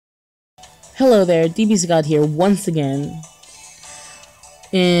Hello there, DB's God here once again.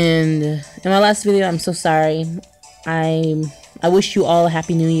 And in my last video, I'm so sorry. I wish you all a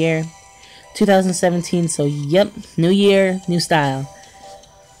happy new year. 2017, so yep, new year, new style.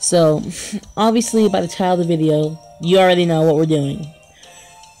 So, obviously by the title of the video, you already know what we're doing.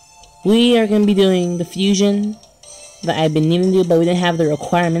 We are going to be doing the fusion that I've been needing to do, but we didn't have the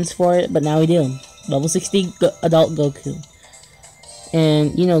requirements for it, but now we do. Level 60 adult Goku.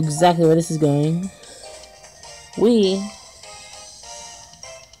 And you know exactly where this is going. We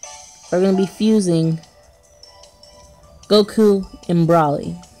are going to be fusing Goku and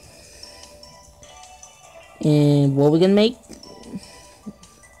Broly. And what we're going to make?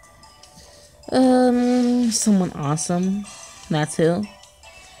 Someone awesome. That's who.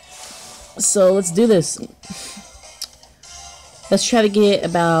 So let's do this. Let's try to get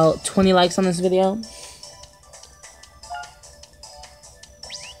about 20 likes on this video.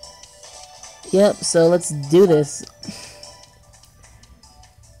 Yep, so let's do this.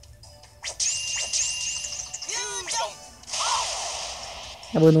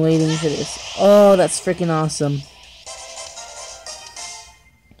 I've been waiting for this. Oh, that's freaking awesome.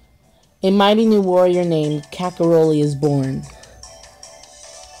 A mighty new warrior named Kakaroli is born.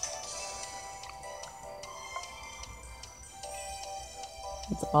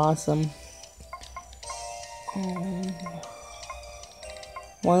 That's awesome.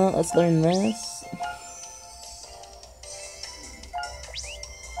 Well, let's learn this.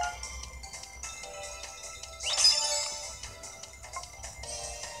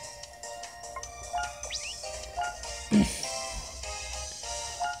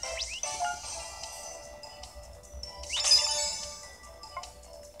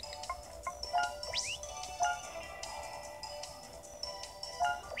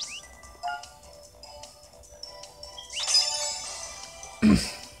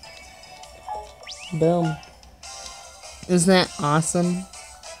 Boom. Isn't that awesome?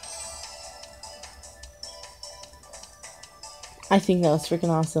 I think that was freaking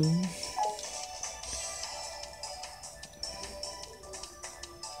awesome.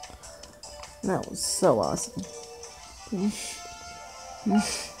 That was so awesome.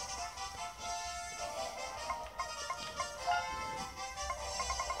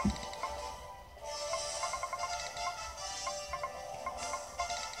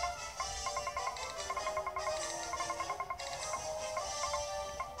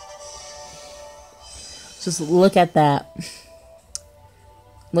 Just look at that.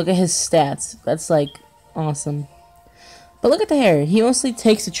 Look at his stats. That's like awesome. But look at the hair. He mostly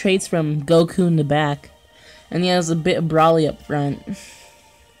takes the traits from Goku in the back. And he has a bit of Broly up front.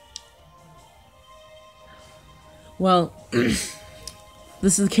 Well, this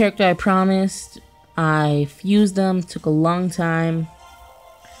is the character I promised. I fused them. Took a long time.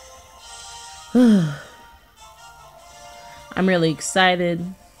 I'm really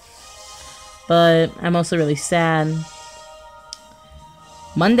excited. But I'm also really sad.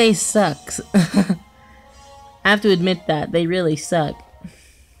 Monday sucks. I have to admit that. They really suck.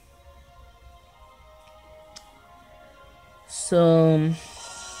 So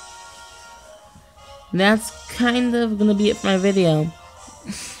that's kind of gonna be it for my video.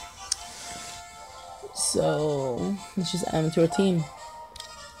 So let's just add them to our team.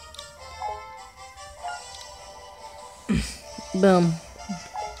 Boom.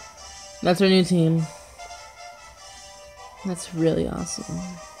 That's our new team. That's really awesome.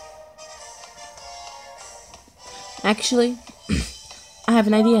 Actually, I have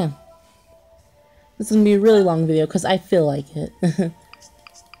an idea. This is gonna be a really long video because I feel like it.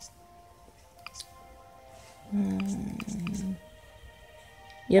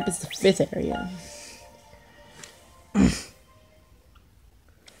 Yep, it's the 5th area.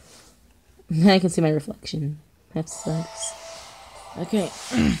 I can see my reflection. That sucks. Okay.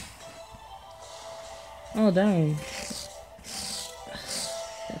 Oh, darn.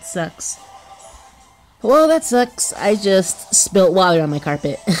 That sucks. Well, that sucks. I just spilt water on my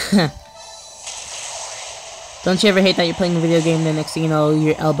carpet. Don't you ever hate that you're playing a video game and the next thing you know,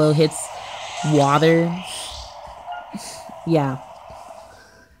 your elbow hits water? Yeah.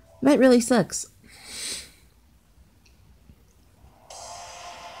 That really sucks.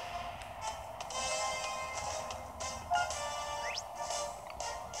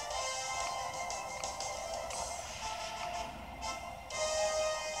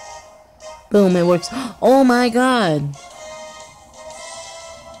 Boom, it works. Oh my god.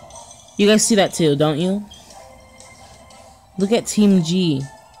 You guys see that too, don't you? Look at Team G.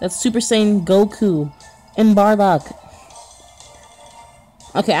 That's Super Saiyan Goku and Bardock.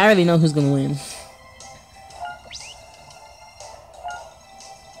 Okay, I already know who's gonna win.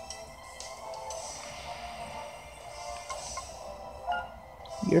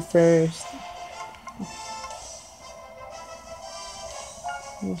 You're first.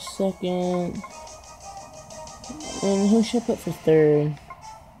 You're second. And who should I put for third?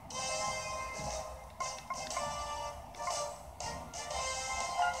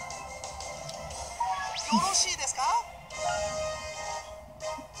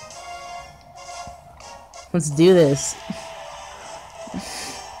 Let's do this.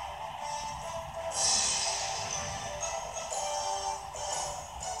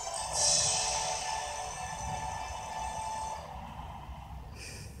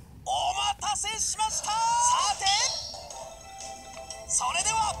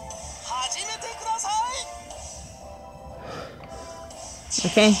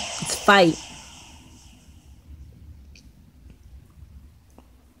 Okay, let's fight.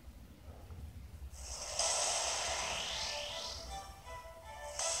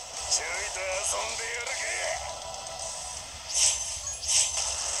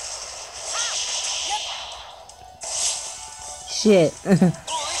 Shit.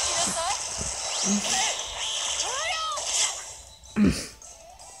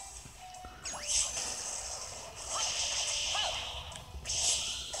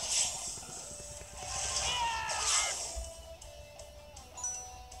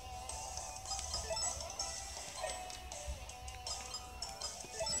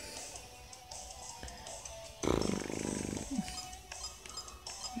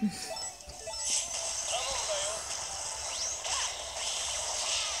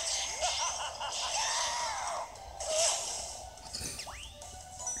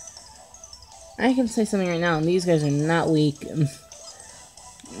 I can say something right now. These guys are not weak.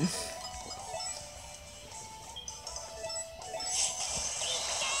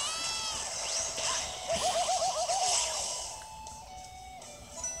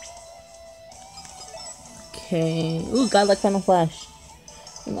 Okay. Ooh, godlike final flash.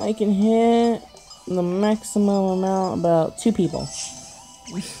 And I can hit the maximum amount about 2 people.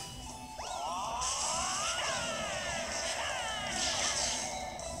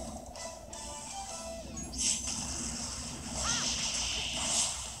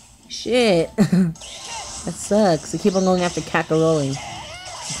 Shit. That sucks. I keep on going after Kakaroli.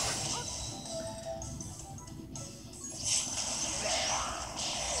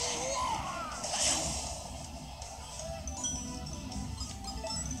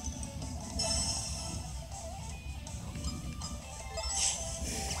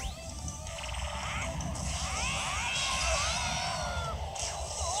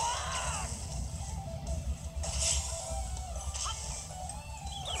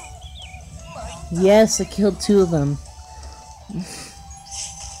 Yes, I killed 2 of them.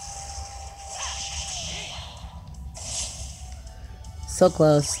 So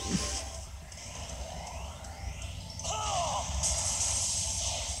close.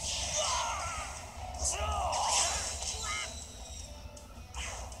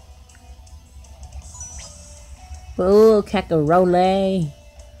 Ooh, Kakaroli.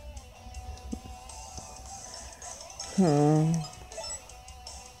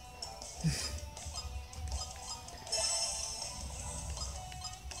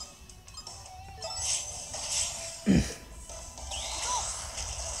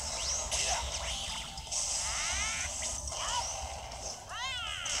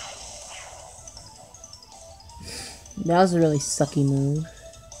 That was a really sucky move.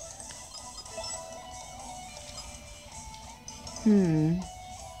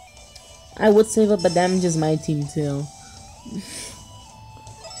 I would save up, but damages my team too.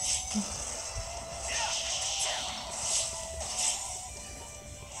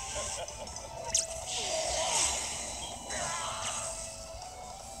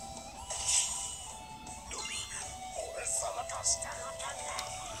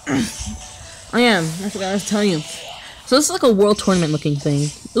 Oh yeah, I forgot to tell you. So this is like a world tournament looking thing.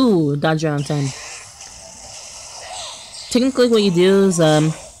 Ooh, dodge around 10. Technically what you do is,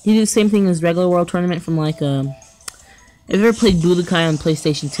 you do the same thing as regular world tournament from like, have you ever played Budokai on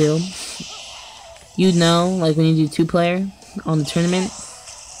PlayStation 2? You'd know, like when you do 2-player on the tournament,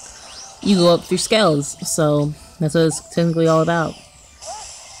 you go up through scales. So that's what it's technically all about.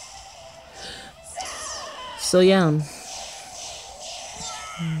 So yeah.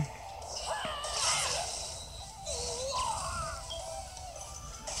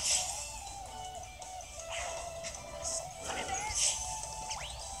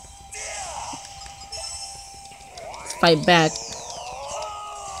 Fight back.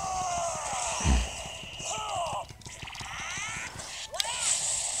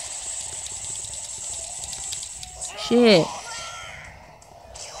 Shit.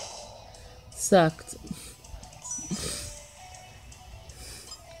 Sucked.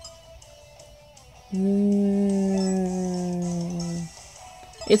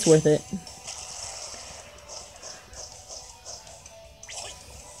 It's worth it.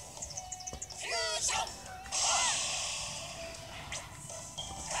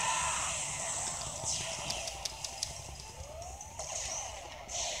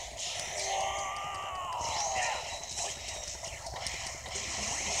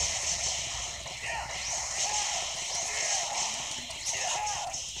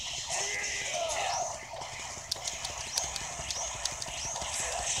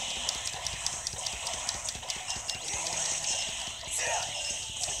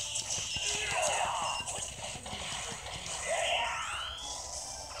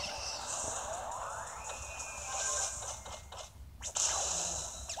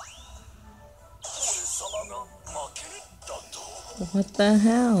 What the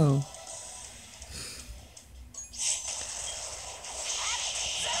hell?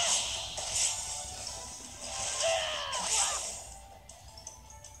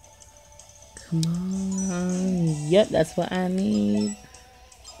 Come on. Yep, that's what I need.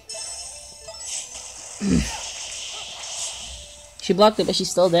 She blocked it, but she's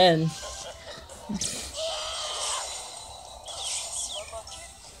still dead.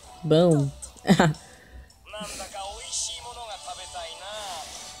 Boom.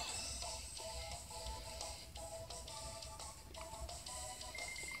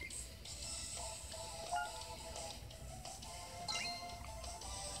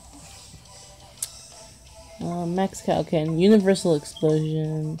 Max Calcan, Universal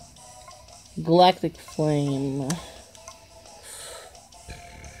Explosion, Galactic Flame.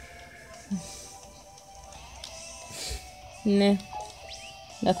 Nah,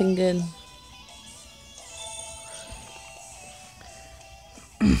 nothing good.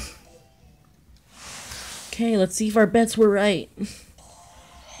 Okay, let's see if our bets were right.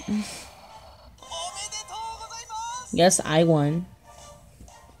 Yes, I won.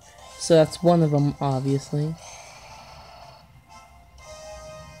 So that's one of them, obviously.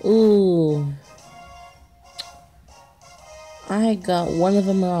 Ooh. I got one of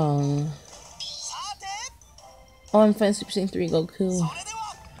them wrong. Oh, I'm fighting Super Saiyan 3 Goku.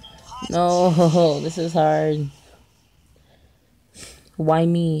 No, this is hard. Why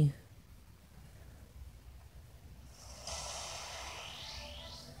me?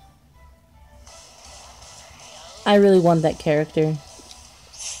 I really want that character.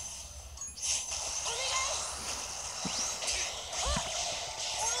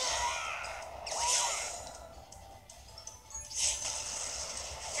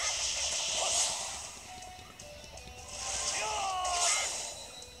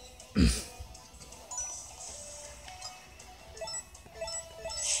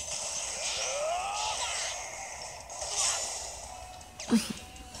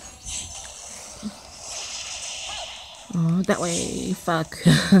 Oh, that way. Fuck.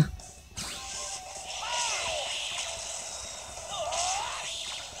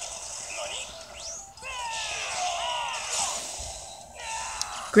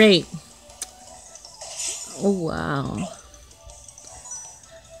 Great. Oh, wow.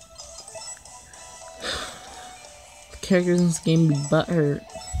 The characters in this game be butthurt.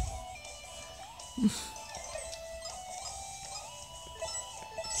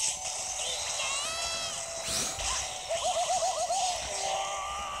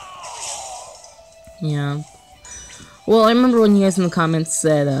 Yeah. Well, I remember when you guys in the comments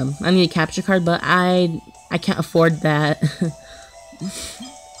said I need a capture card, but I can't afford that.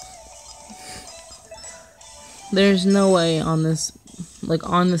 There's no way on this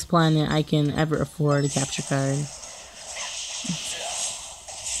planet I can ever afford a capture card.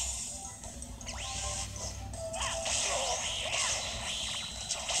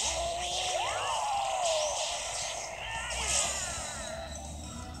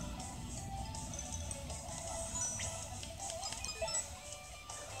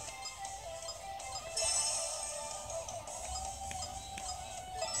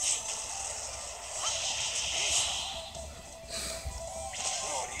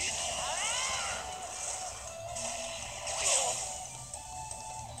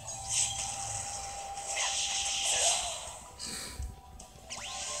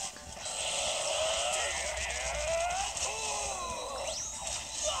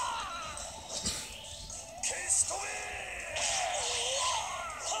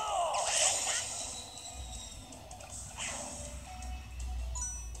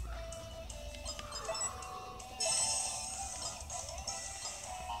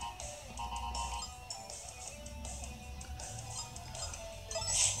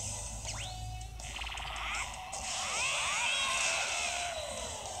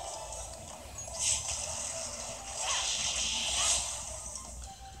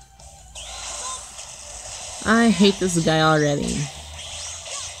 I hate this guy already.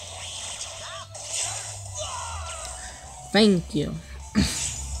 Thank you.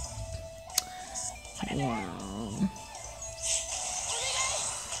 Wow.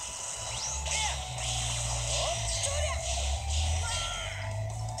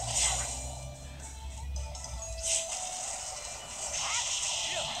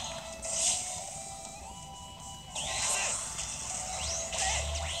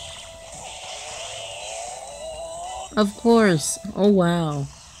 Of course. Oh wow.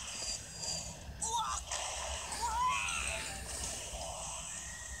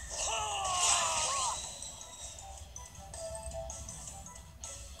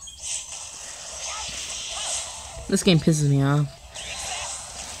 This game pisses me off.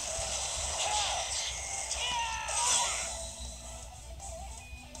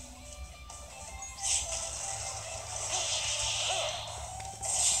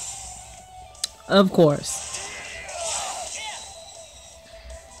 Of course.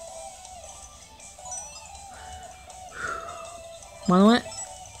 You know what?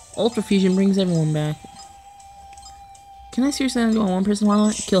 Ultra Fusion brings everyone back. Can I seriously only go on one person? Why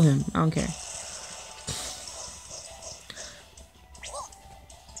not? Kill him. I don't care.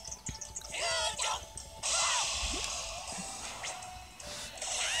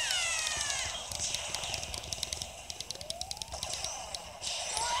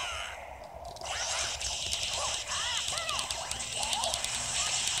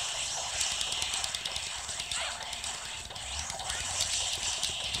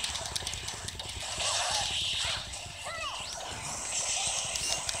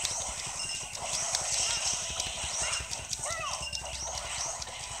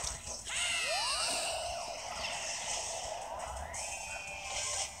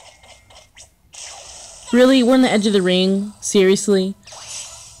 Really? We're on the edge of the ring? Seriously?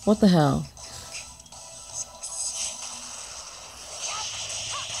 What the hell?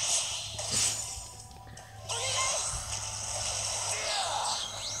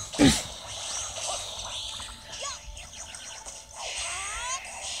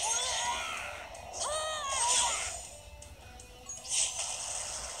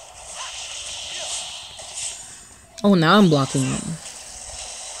 Oh, now I'm blocking him.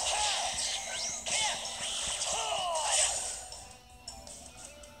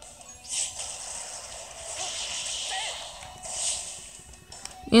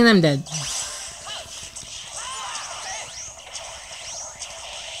 And I'm dead.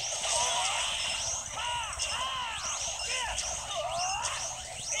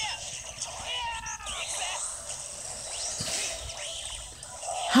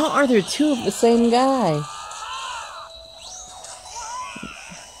 How are there two of the same guy?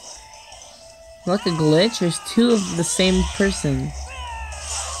 Like a glitch? There's two of the same person.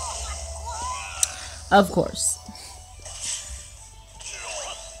 Of course.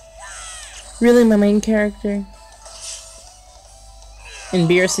 Really, my main character? And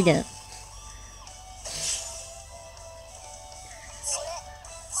Beerus again.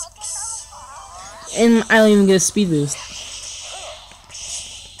 And I don't even get a speed boost.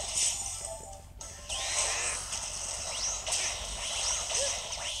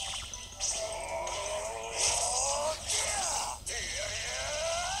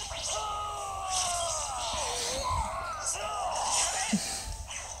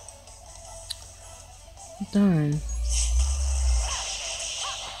 Darn.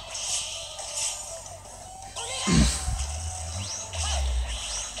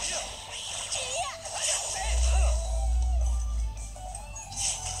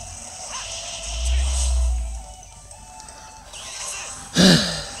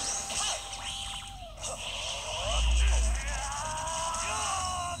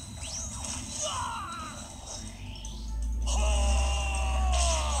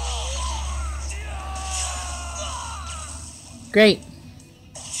 Great.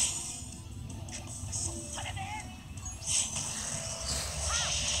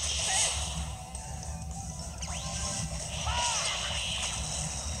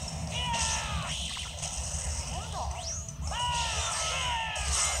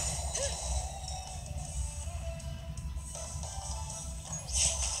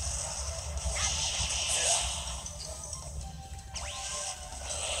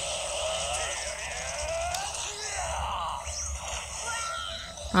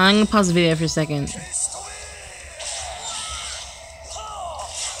 I'm gonna pause the video for a second.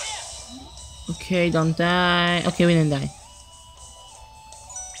 Okay, don't die. Okay, we didn't die.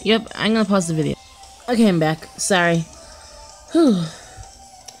 Yep, I'm gonna pause the video. Okay, I'm back. Sorry. Whew.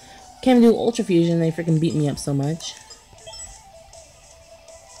 Can't do Ultra Fusion, they freaking beat me up so much.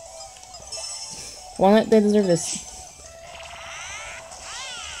 Walnut, they deserve this.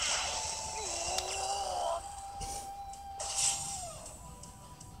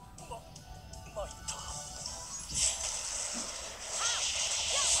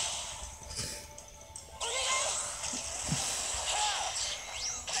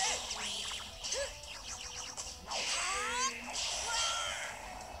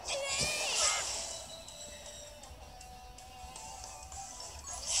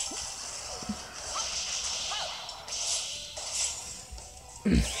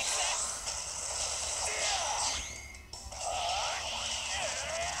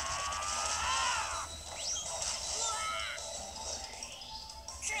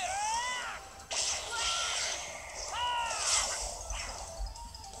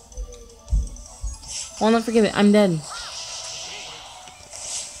 Well, don't forget it. I'm dead.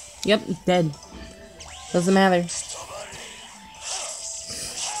 Yep, dead. Doesn't matter.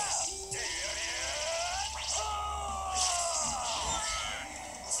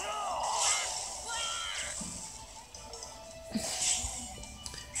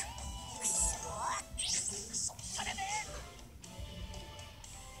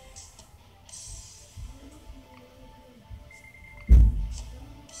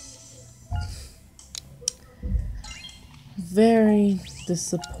 Very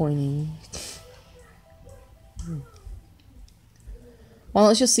disappointing. Well,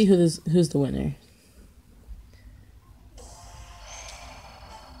 let's just see who's the winner.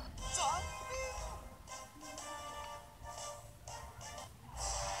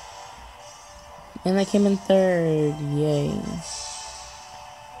 And I came in third. Yay.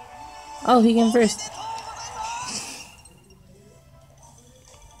 Oh, he came first.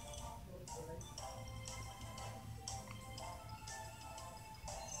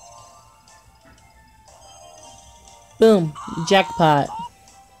 Boom. Jackpot.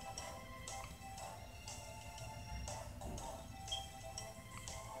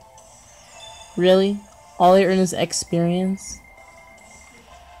 Really? All I earn is experience?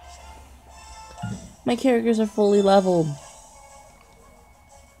 My characters are fully leveled.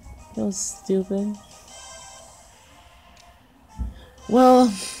 That was stupid.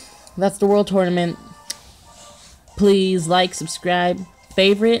 Well, that's the World Tournament. Please like, subscribe,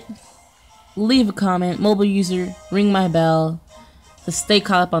 favorite, leave a comment, mobile user, ring my bell to stay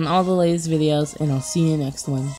caught up on all the latest videos, and I'll see you next one.